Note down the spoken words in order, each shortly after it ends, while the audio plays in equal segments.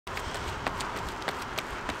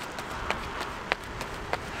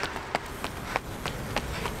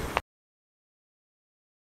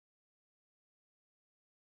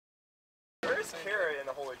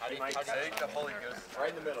I think the Holy Ghost is right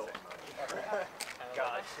in the middle.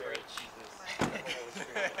 God, Jesus.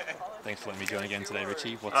 Thanks for letting me join again today,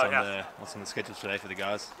 Richie. What's on the schedule today for the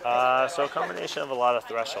guys? So a combination of a lot of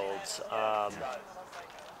thresholds.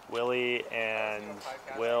 Willie and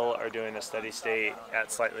Will are doing a steady state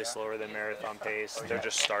at slightly slower than marathon pace. They're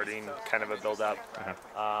just starting kind of a build-up.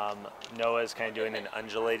 Noah's kind of doing an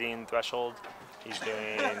undulating threshold. He's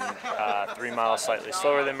doing 3 miles slightly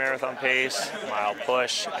slower than marathon pace, mile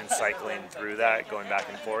push, and cycling through that, going back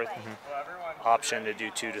and forth. Option to do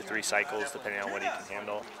 2 to 3 cycles depending on what he can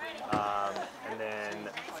handle. And then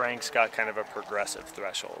Frank's got kind of a progressive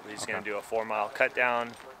threshold. He's going to do a 4-mile cut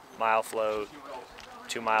down, mile float,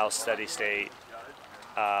 2 miles steady state,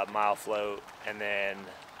 mile float, and then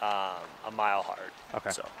a mile hard. Okay.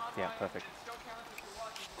 So yeah, perfect.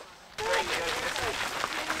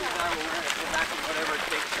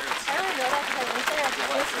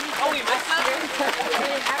 Oh, we missed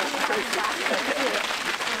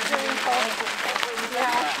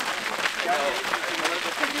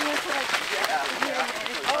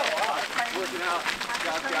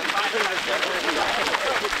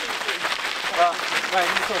Well, my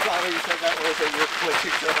initial thought when you said that was that you're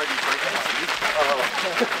clicking so hard you break it.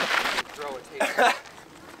 Throw a table.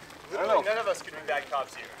 Literally, none of us could be bad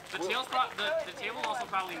cops here. The table also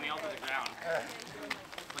probably nailed to the ground.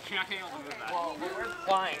 But you're not going to be able to move that. Well, we're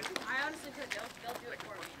flying. I honestly could. They'll do it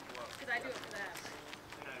for me. Because I do it for them.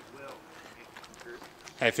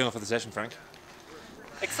 How you feeling for the session, Frank?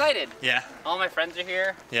 Excited. Yeah. All my friends are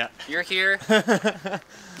here. Yeah. You're here.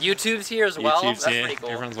 YouTube's here as well. YouTube's That's here. pretty cool.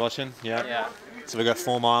 Everyone's watching. Yeah. Yeah. So we got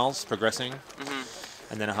 4 miles progressing,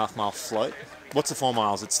 and then a half-mile float. What's the 4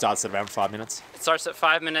 miles? It starts at around 5 minutes. It starts at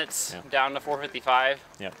 5 minutes, down to 4:55.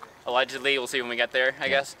 Yeah. Allegedly, we'll see when we get there, I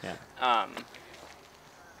guess. Yeah.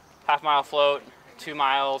 Half-mile float, 2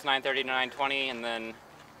 miles, 9:30 to 9:20, and then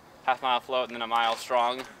half-mile float, and then a mile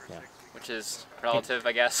strong, which is relative,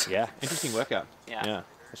 I guess. Yeah. Interesting workout. Yeah. Yeah,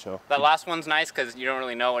 for sure. That last one's nice because you don't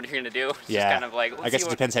really know what you're going to do. It's just kind of like, I guess it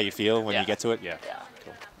depends how you feel when you get to it. Yeah. Yeah.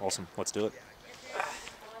 Cool. Awesome. Let's do it.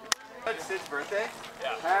 It's Sid's birthday?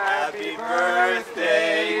 Yeah. Happy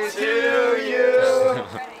birthday to you.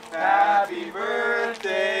 Happy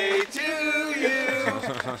birthday to you.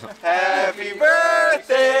 Happy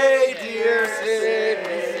birthday, dear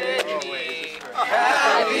Sydney.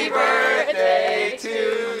 Happy birthday to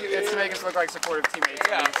you. It's to make us look like supportive teammates.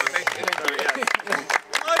 Yeah.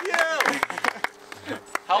 Love you.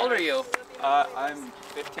 How old are you? I'm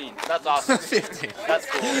 15. That's awesome. 15. That's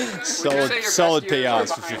cool. Solid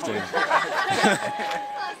PRs for 15.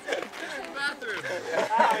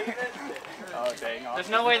 Oh, dang. There's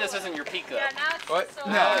no way this isn't your peak, though. What?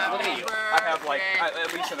 No, look at you. I have like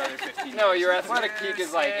at least another 15. No, your athletic peak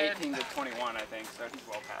is like 18 to 21, I think, so he's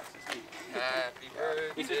well past his peak. Happy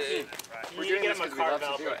birthday. We're doing this because we love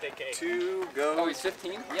to do it. To go. Oh, he's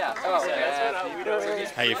 15? Yeah. Oh, okay.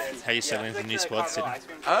 How you settling into the new squad, Sydney?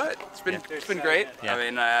 It's been great. Yeah. I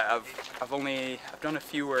mean, I've done a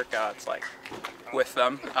few workouts like with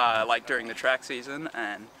them, like during the track season,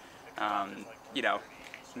 and you know,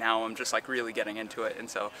 now I'm just like really getting into it, and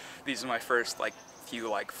so these are my first like few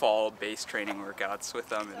like fall base training workouts with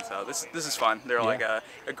them, and so this is fun. They're like a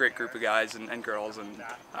great group of guys and girls, and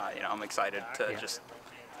you know, I'm excited to just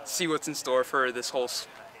see what's in store for this whole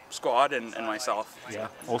squad and myself. Yeah,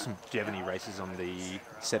 awesome. Do you have any races on the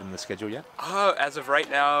set in the schedule yet? As of right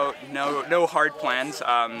now, no hard plans.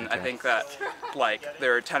 I think that like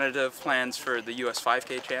there are tentative plans for the US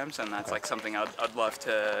 5K champs, and that's like something I'd love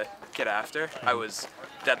to get after. I was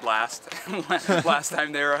dead last last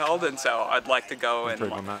time they were held, and so I'd like to go and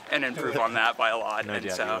improve on that by a lot. No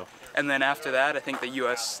doubt you will. And then after that, I think the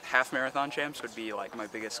U.S. half marathon champs would be like my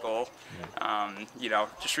biggest goal. You know,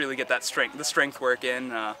 just really get that strength work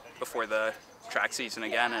in before the track season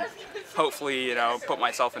again, and hopefully, you know, put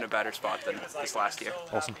myself in a better spot than this last year.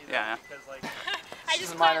 Awesome. Yeah.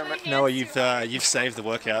 Noah, you've saved the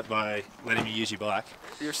workout by letting me use your bike.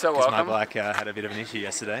 You're so welcome. welcome. My bike had a bit of an issue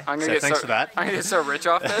yesterday. I'm gonna So get thanks for that. I'm gonna get so rich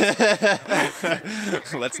off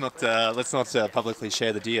this. let's not publicly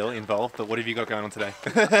share the deal involved. But what have you got going on today?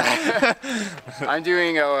 I'm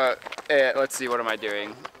doing let's see, what am I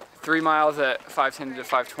doing? 3 miles at 5:10 to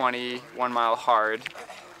 5:20, 1 mile hard,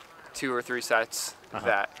 2 or 3 sets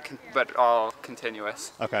but all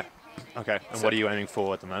continuous. Okay. Okay. And what are you aiming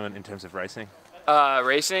for at the moment in terms of racing?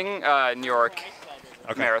 Racing, New York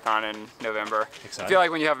marathon in November. Exciting. I feel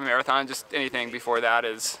like when you have a marathon, just anything before that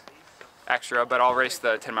is extra, but I'll race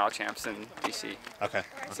the 10-mile champs in DC. Okay.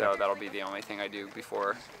 So that'll be the only thing I do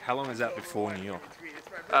before. How long is that before New York?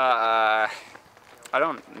 I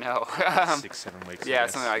don't know. 6, 7 weeks. Yeah, I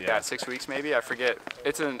guess. something like that. 6 weeks maybe. I forget.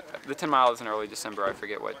 The 10 mile is in early December. I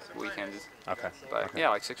forget what weekend is. Okay. But okay. yeah,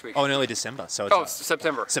 like 6 weeks. Oh, in early December. So it's Oh,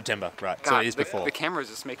 September. September, right. God, so it is before. The camera's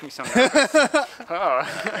just making me so nervous. Oh. Are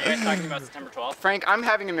you guys talking about September 12th? Frank, I'm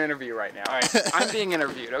having an interview right now. All right. I'm being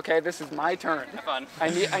interviewed, okay? This is my turn. Have fun.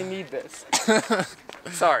 I need this.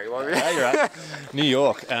 Sorry, what were you? Yeah, you're right. New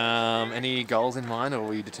York. Any goals in mind, or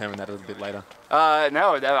will you determine that a little bit later?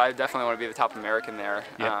 No, I definitely want to be the top American there.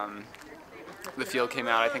 Yep. The field came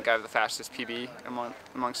out. I think I have the fastest PB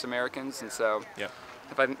amongst Americans, and so Yep.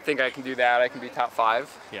 if I think I can do that, I can be top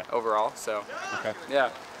 5 Yeah. overall. So Okay. yeah,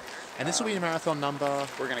 And this will be a marathon number.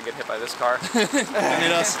 we're gonna get hit by this car.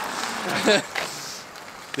 Hit us.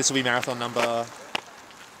 This will be marathon number.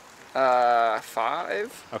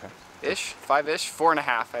 5 Okay. ish, 5-ish,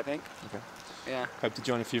 4.5, I think. Okay. Yeah. Hope to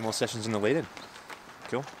join a few more sessions in the lead-in.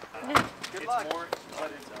 Cool. Good luck.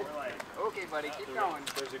 Okay, buddy, keep going.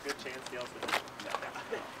 There's a good chance he also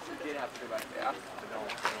You did have to go back. Yeah.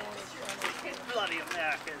 Bloody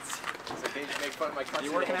Americans. Make fun of my country.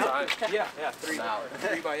 You working out? Yeah, 3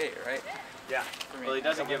 by 8, right? Yeah. Well, he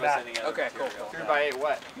doesn't give us any other Okay, cool. material. 3 by 8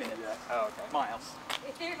 what? Minutes. Oh, okay. Miles.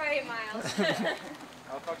 3 by 8 miles.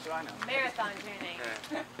 How the fuck should I know? Marathon training.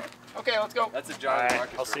 Okay, let's go. That's a All Johnny right.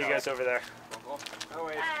 Marcus I'll see you guys over there. Oh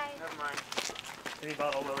wait, Bye. never mind. Any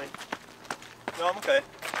bottle, Willie? No, I'm okay.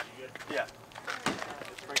 Yeah.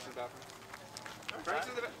 Frank's in the bathroom. Frank's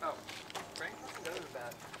in the bathroom. Oh. Frank? That was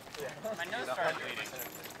bad. My nose started bleeding.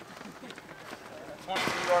 Once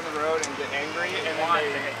we go on the road and get angry, and then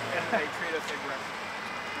they treat us aggressive.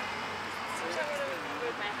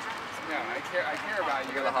 No, I care about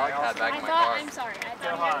you. You're the hog hat back I in my thought, car. I'm sorry, I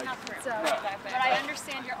thought you had enough room. But I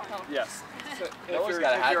understand your own. Yes. So Noah's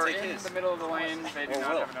got a hat, if you're take in his. the middle of the lane, they do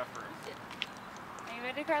not have enough room. Are you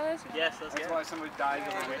ready, Carlos? Yes, let's That's go. why somebody dies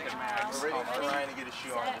of a wicked mag. We're ready for Ryan to get a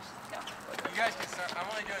shoe on. You guys can start. I'm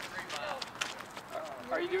only doing 3 miles.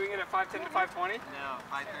 Are you doing it at 5:10 to 5:20? No,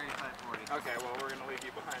 5:30, 5:40. Okay, well we're gonna leave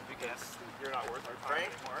you behind because you're not worth our time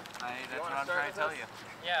anymore. That's what I'm trying to tell you.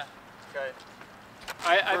 Yeah. Okay.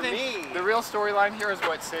 I For think me- the real storyline here is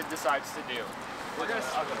what Sid decides to do. We're gonna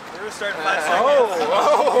start in 5 seconds.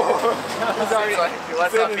 He's already,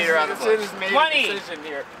 Let's not beat around the Sid bush. has made 20. a decision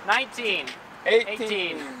here. 19. 18,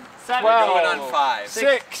 18. 12, 17. Going on 5.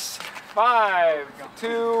 6, 5,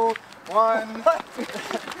 2, 1.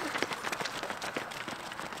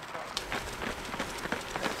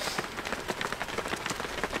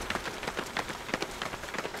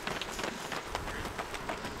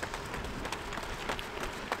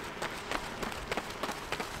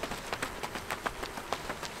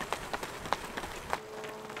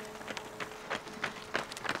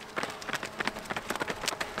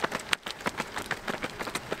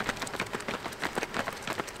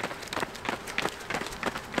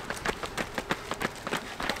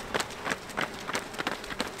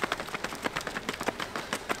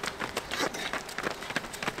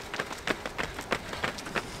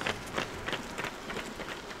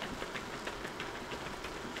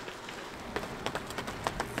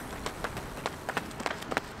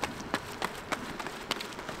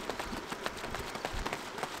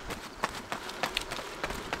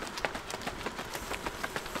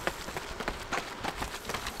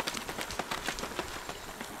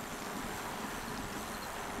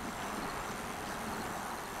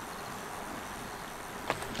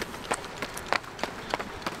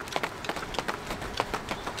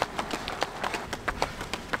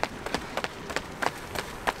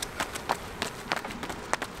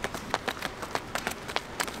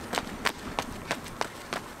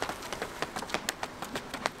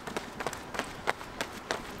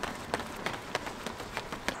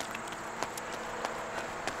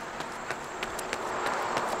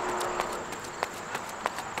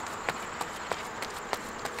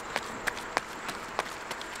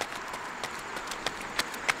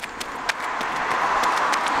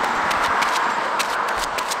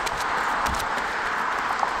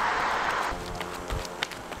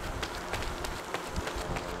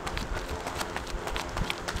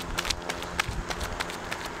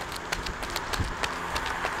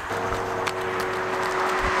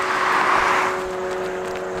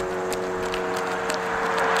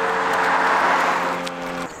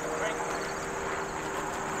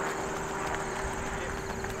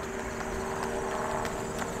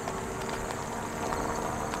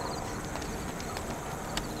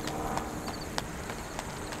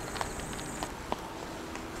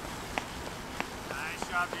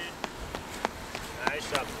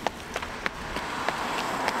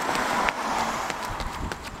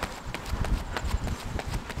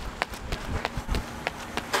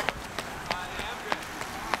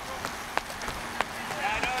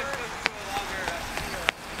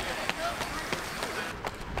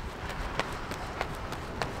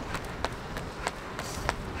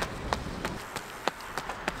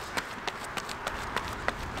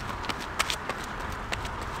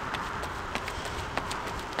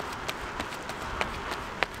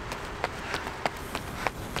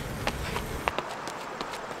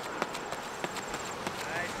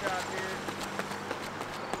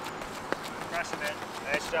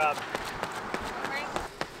 job.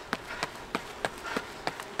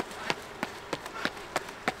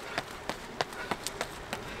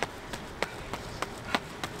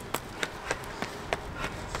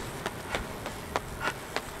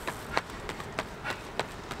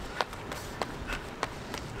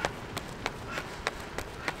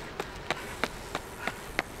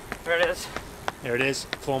 There it is. There it is,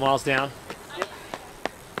 4 miles down. Yep.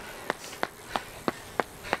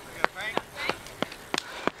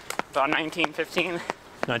 About 19:15.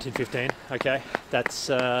 19:15, okay. That's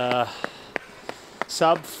sub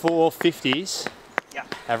 450s. Yeah.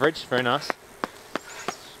 Average, very nice.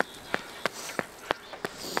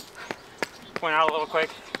 Went out a little quick.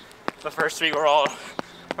 The first 3 were all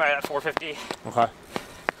right at 450. Okay.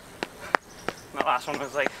 The last one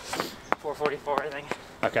was like 444, I think.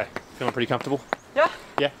 Okay, feeling pretty comfortable? Yeah.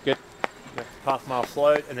 Yeah, good. Yeah. Half mile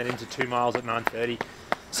float and then into 2 miles at 9:30.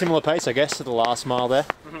 Similar pace, I guess, to the last mile there.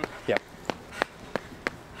 Mm-hmm. Yep.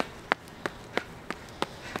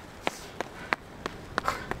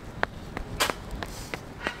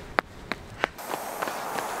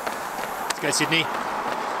 Let's go, Sydney.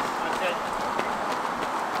 That's good.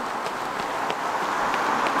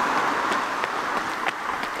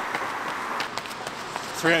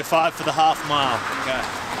 .305 for the half mile. Okay.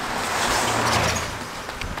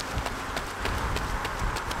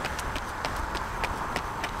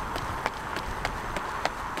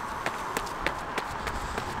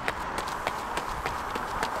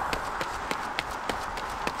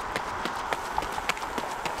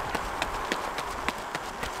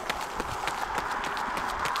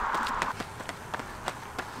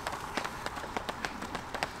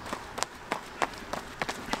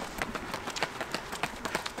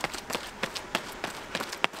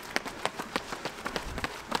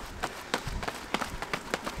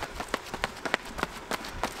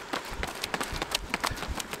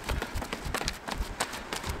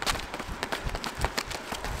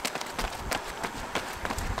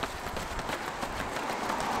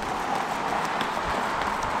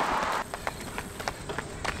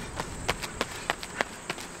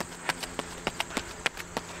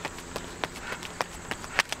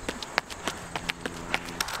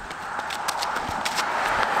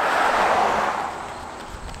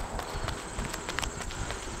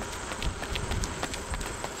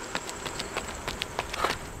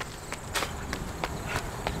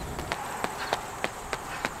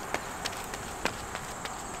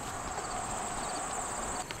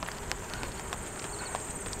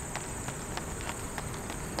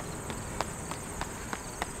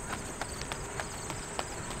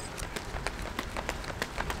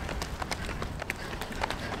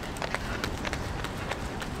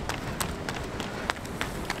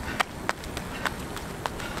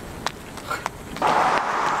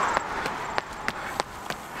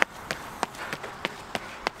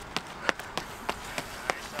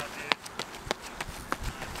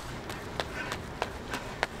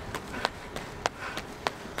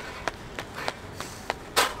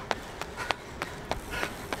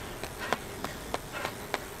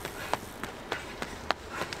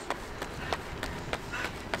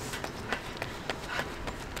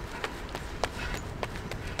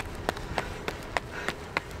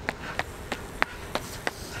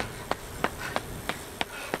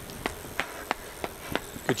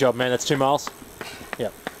 Good job, man. That's 2 miles.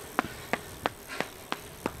 Yep.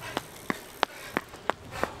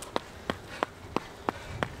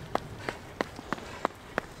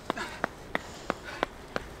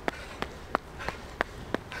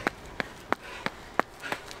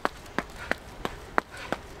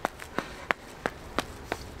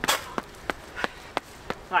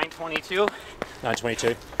 .922.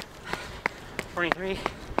 9:22. 23.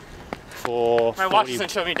 For My watch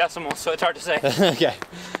doesn't show me decimals, so it's hard to say. Okay.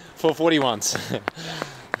 4:41s.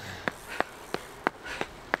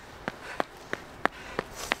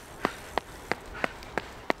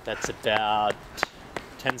 That's about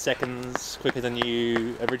 10 seconds quicker than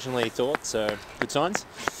you originally thought, so good signs.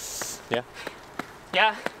 Yeah.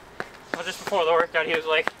 Yeah. Well, just before the workout, he was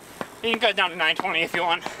like, "You can go down to 920 if you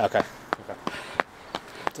want." Okay. Okay.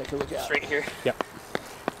 Take a look out. Straight here. Yep.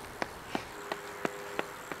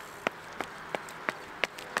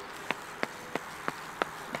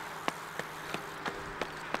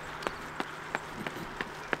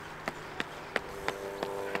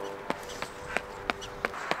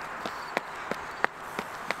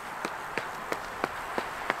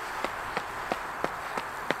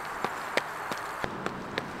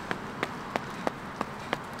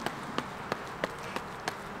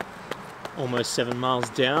 Almost 7 miles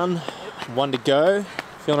down. 1 to go.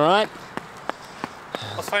 Feeling all right?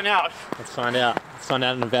 Let's find out. Let's find out. Let's find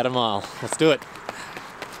out in about a mile. Let's do it.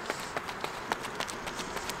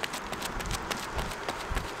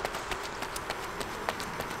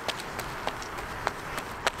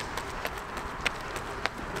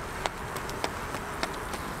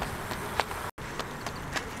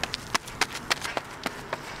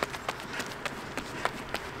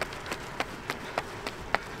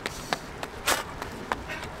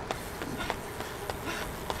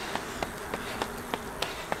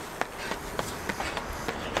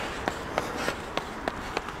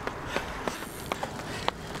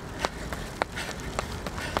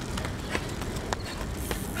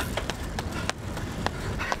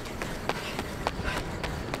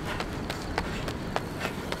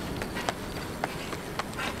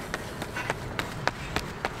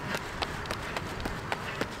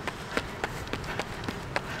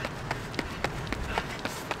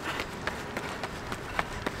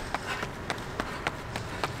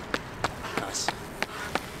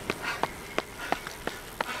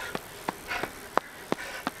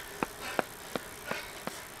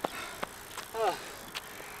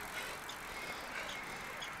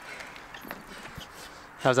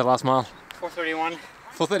 How's that last mile? 4:31.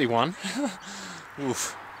 4:31?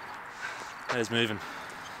 Oof. That is moving.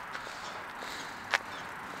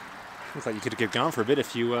 Looks like you could have kept going for a bit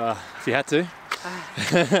if you had to.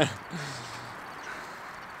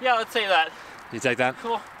 Yeah, let's say that. You take that?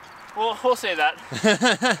 Cool. We'll say that.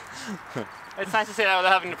 It's nice to say that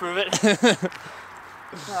without having to prove it.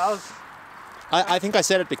 I think I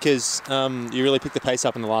said it because you really picked the pace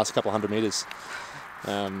up in the last couple hundred meters.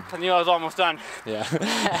 I knew I was almost done. Yeah.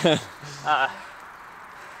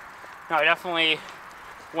 No, I definitely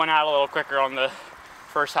went out a little quicker on the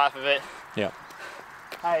first half of it. Yeah.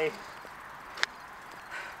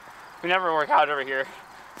 We never work out over here.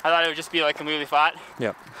 I thought it would just be like completely flat.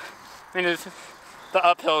 Yep. I mean, the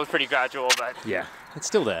uphill is pretty gradual, but Yeah, it's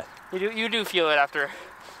still there. you do feel it after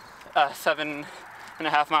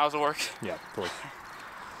 7.5 miles of work. Yeah, fully.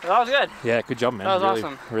 That was good. Yeah, good job, man. That was really,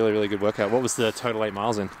 awesome. Really, really good workout. What was the total 8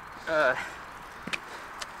 miles in? It's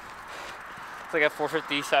like a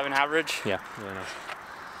 4:57 average. Yeah, really nice.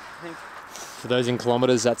 I think. For those in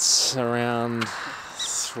kilometres, that's around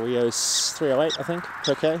 308, I think,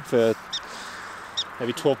 per K for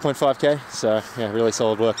maybe 12.5K. So, yeah, really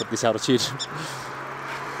solid work at this altitude.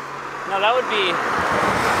 No, that would be.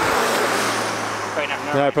 Wait,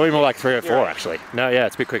 No, probably more like 304 You're right. actually. No, yeah,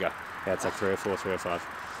 it's a bit quicker. Yeah, it's like 304, 305.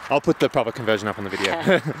 I'll put the proper conversion up on the video.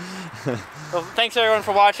 Well, thanks everyone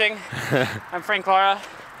for watching. I'm Frank Lara.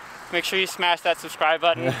 Make sure you smash that subscribe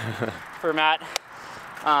button for Matt.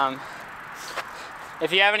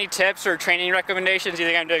 If you have any tips or training recommendations, you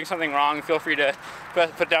think I'm doing something wrong, feel free to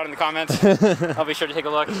put it down in the comments. I'll be sure to take a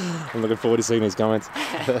look. I'm looking forward to seeing these comments.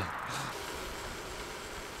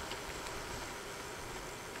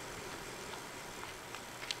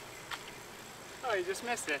 Oh, you just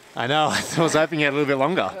missed it. I know, I was hoping you had a little bit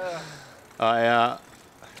longer. I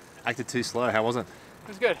acted too slow. How was it? It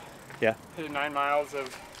was good. Yeah. Did 9 miles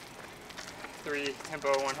of 3 tempo,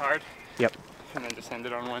 1 hard. Yep. And then just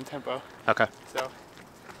ended on 1 tempo. Okay. So,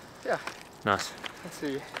 yeah. Nice. Let's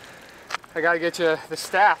see. I gotta get you the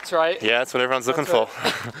stats, right? Yeah, that's what everyone's looking That's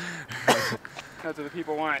for. That's what the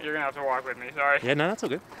people want. You're gonna have to walk with me, sorry. Yeah, no, that's all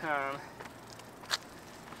good.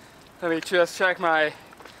 Let me just check my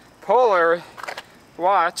polar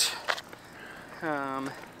watch.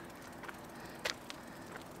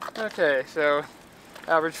 Okay, so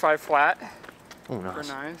average 5 flat Oh, for nice.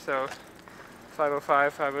 9, so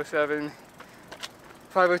 505, 507,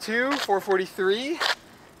 502, 443,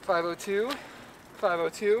 502,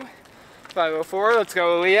 502, 504. Let's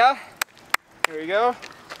go, Leah. Here we go.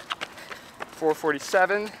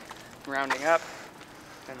 447, rounding up,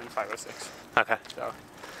 and then 506. Okay. So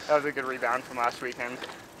that was a good rebound from last weekend.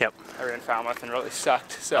 Yep. I ran Falmouth and really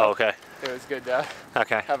sucked, so Oh, okay. it was good to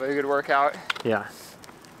Okay. have a good workout. Yeah.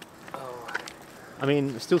 Oh. I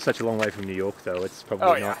mean, still such a long way from New York, though. It's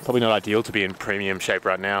probably probably not ideal to be in premium shape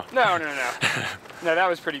right now. No. No, that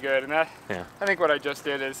was pretty good, and Yeah. I think what I just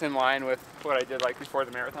did is in line with what I did like before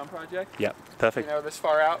the marathon project. Yep. Perfect. You know, this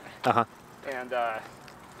far out. Uh-huh. And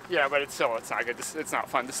yeah, but it's not good. It's not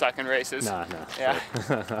fun to suck in races. No. Yeah.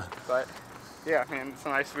 But yeah, man, it's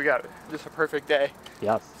nice. We got just a perfect day.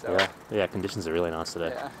 Yep. So- Yeah, conditions are really nice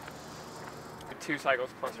today. Yeah. 2 cycles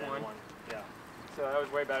plus 1. Yeah. So that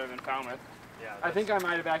was way better than Falmouth. Yeah. I think I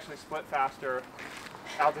might have actually split faster,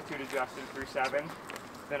 altitude adjusted through 7,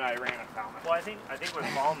 than I ran at Falmouth. Well, I think with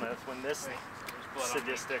Falmouth, when this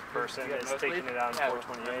sadistic person You got is no taking sleep? it down Yeah,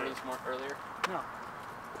 428. more earlier? No.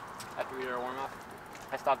 After we did our warm up,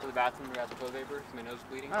 I stopped to the bathroom, we got the toilet paper, my nose was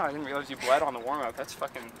bleeding. Oh, I didn't realize you bled on the warm up. That's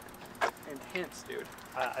fucking Intense, dude.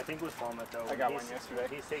 I think with Falmouth though, I got one yesterday.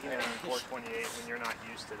 He's taking it in 4:28 when you're not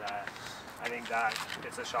used to that. I think that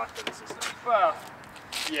it's a shock to the system. Well,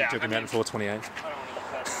 yeah. Took him out in 4:28.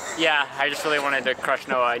 Yeah, I just really wanted to crush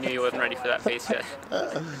Noah. I knew he wasn't ready for that pace yet.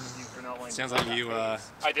 Sounds like you I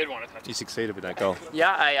did want to touch. you succeeded with that goal.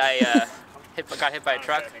 Yeah, I got hit by a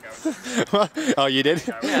truck. Oh, you did?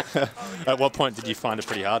 Yeah. At what point did you find it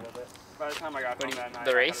pretty hard? By the time I got home that night,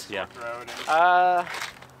 The race? Yeah.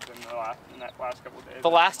 In that last couple of days. The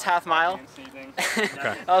last half mile,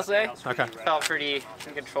 Okay. I'll say, Okay. felt pretty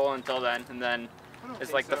in control until then, and then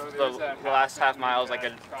it's like the last half mile is like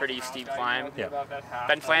a pretty steep climb. Yeah.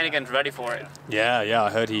 Ben Flanagan's ready for it. Yeah, I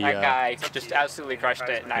heard he. That guy just absolutely crushed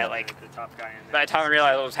it, and I like. By the time I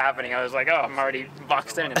realized what was happening, I was like, oh, I'm already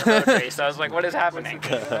boxed in the road race. I was like, what is happening?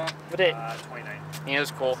 But it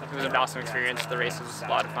was cool. It was an awesome experience. The race was a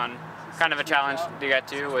lot of fun. Kind of a challenge to get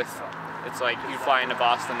to. With it's like you fly into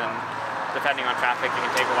Boston, and depending on traffic, it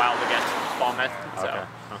can take a while to get to Falmouth. So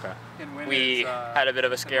Okay. we had a bit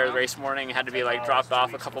of a scare the race morning. Had to be like dropped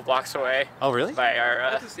off a couple blocks away. Oh, really? By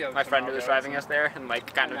our my friend who was driving us there, and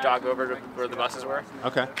like kind of jog over to where the buses were.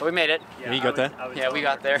 Okay. But we made it. Yeah, you got there? Yeah, we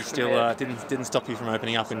got there. Still didn't stop you from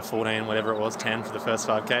opening up in 14, whatever it was, 10 for the first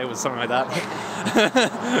 5K. Was something like that?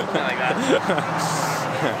 Something like that.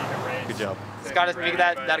 Good job. It's got to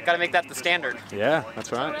make that the standard. Yeah,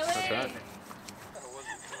 that's right. That's right.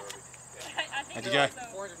 How'd you go?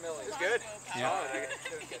 It's good. Yeah.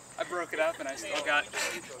 I broke it up and I still got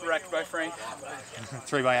wrecked by Frank.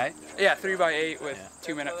 3x8? Yeah, 3x8 with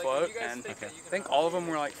 2-minute float, and I think all of them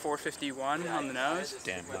were like 4:51 on the nose.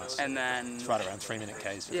 Damn, nice. And then It's right around 3-minute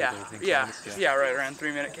Ks. for yeah, people who think yeah, so. yeah, right around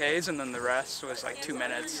 3-minute Ks, and then the rest was like 2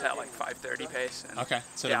 minutes at like 5:30 pace. And Okay,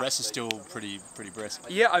 so yeah. the rest is still pretty brisk.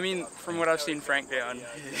 Yeah, I mean, from what I've seen Frank doing,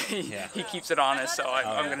 he keets it honest, so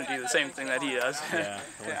I'm going to do the same thing that he does. Yeah.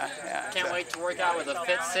 yeah. Can't wait to work out with a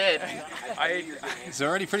fit Sid. It's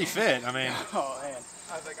already pretty fit. I mean, Oh man.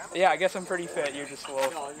 Yeah, I guess I'm pretty fit. You're just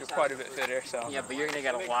you're quite a bit fitter, so. Yeah, but you're gonna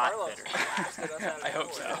get a lot fitter. I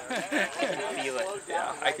hope so. I can feel it.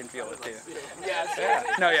 Yeah, I can feel it too. Yeah.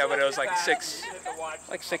 No, yeah, but it was like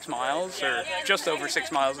 6 miles, or just over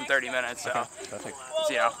 6 miles in 30 minutes. So, perfect.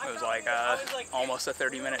 you know, it was like almost a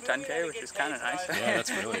 30-minute 10K, which is kind of nice. Yeah,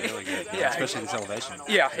 that's really good. Yeah. Especially this elevation.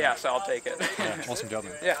 Yeah, so I'll take it. Yeah, awesome job,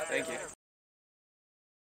 man. Yeah, thank you.